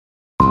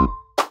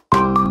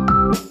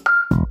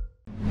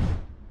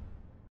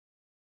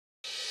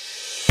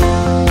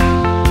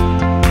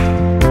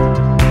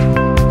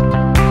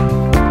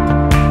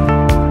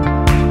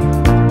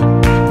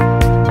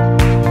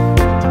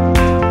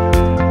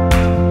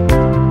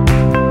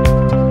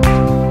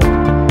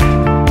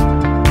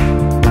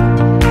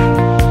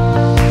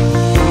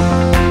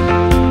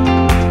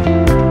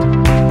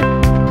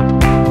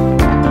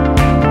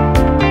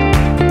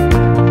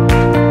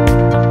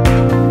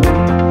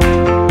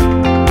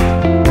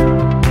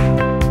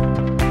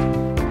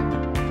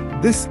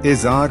This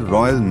is our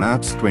Royal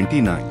Maps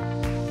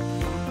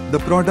 29. The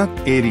product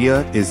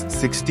area is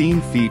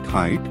 16 feet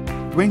height,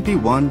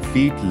 21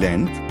 feet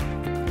length,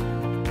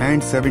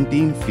 and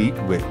 17 feet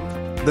width.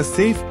 The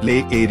safe play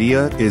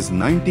area is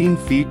 19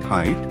 feet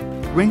height,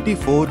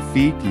 24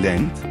 feet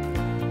length,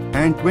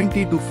 and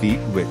 22 feet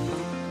width.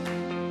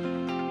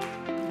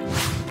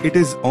 It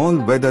is all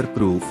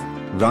weather-proof,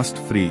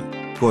 rust-free,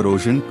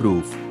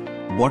 corrosion-proof,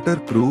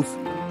 water-proof,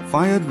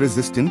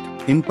 fire-resistant,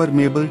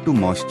 impermeable to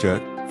moisture,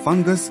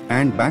 fungus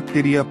and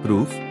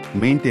bacteria-proof,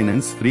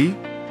 maintenance-free,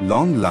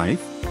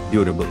 long-life,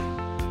 durable.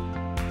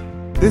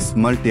 This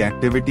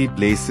multi-activity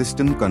play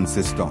system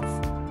consists of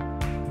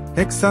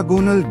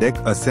hexagonal deck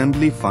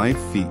assembly 5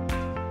 feet,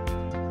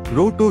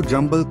 roto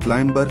jumble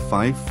climber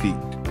 5 feet,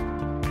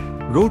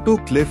 roto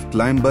cliff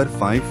climber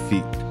 5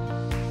 feet,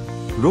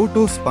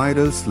 roto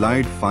spiral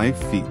slide 5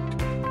 feet,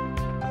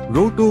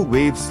 roto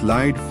wave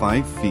slide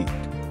 5 feet,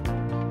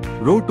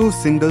 roto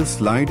single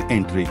slide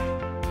entry,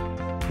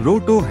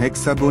 roto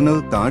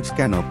hexagonal Taj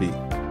canopy,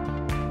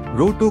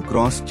 roto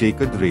cross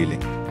checkered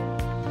railing,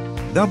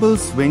 double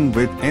swing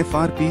with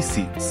FRP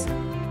seats,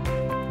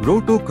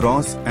 roto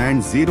cross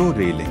and zero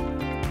railing.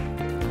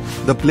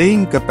 The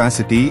playing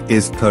capacity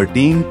is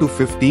 13 to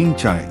 15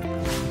 child.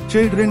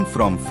 Children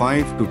from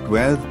 5 to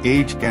 12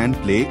 age can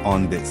play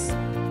on this.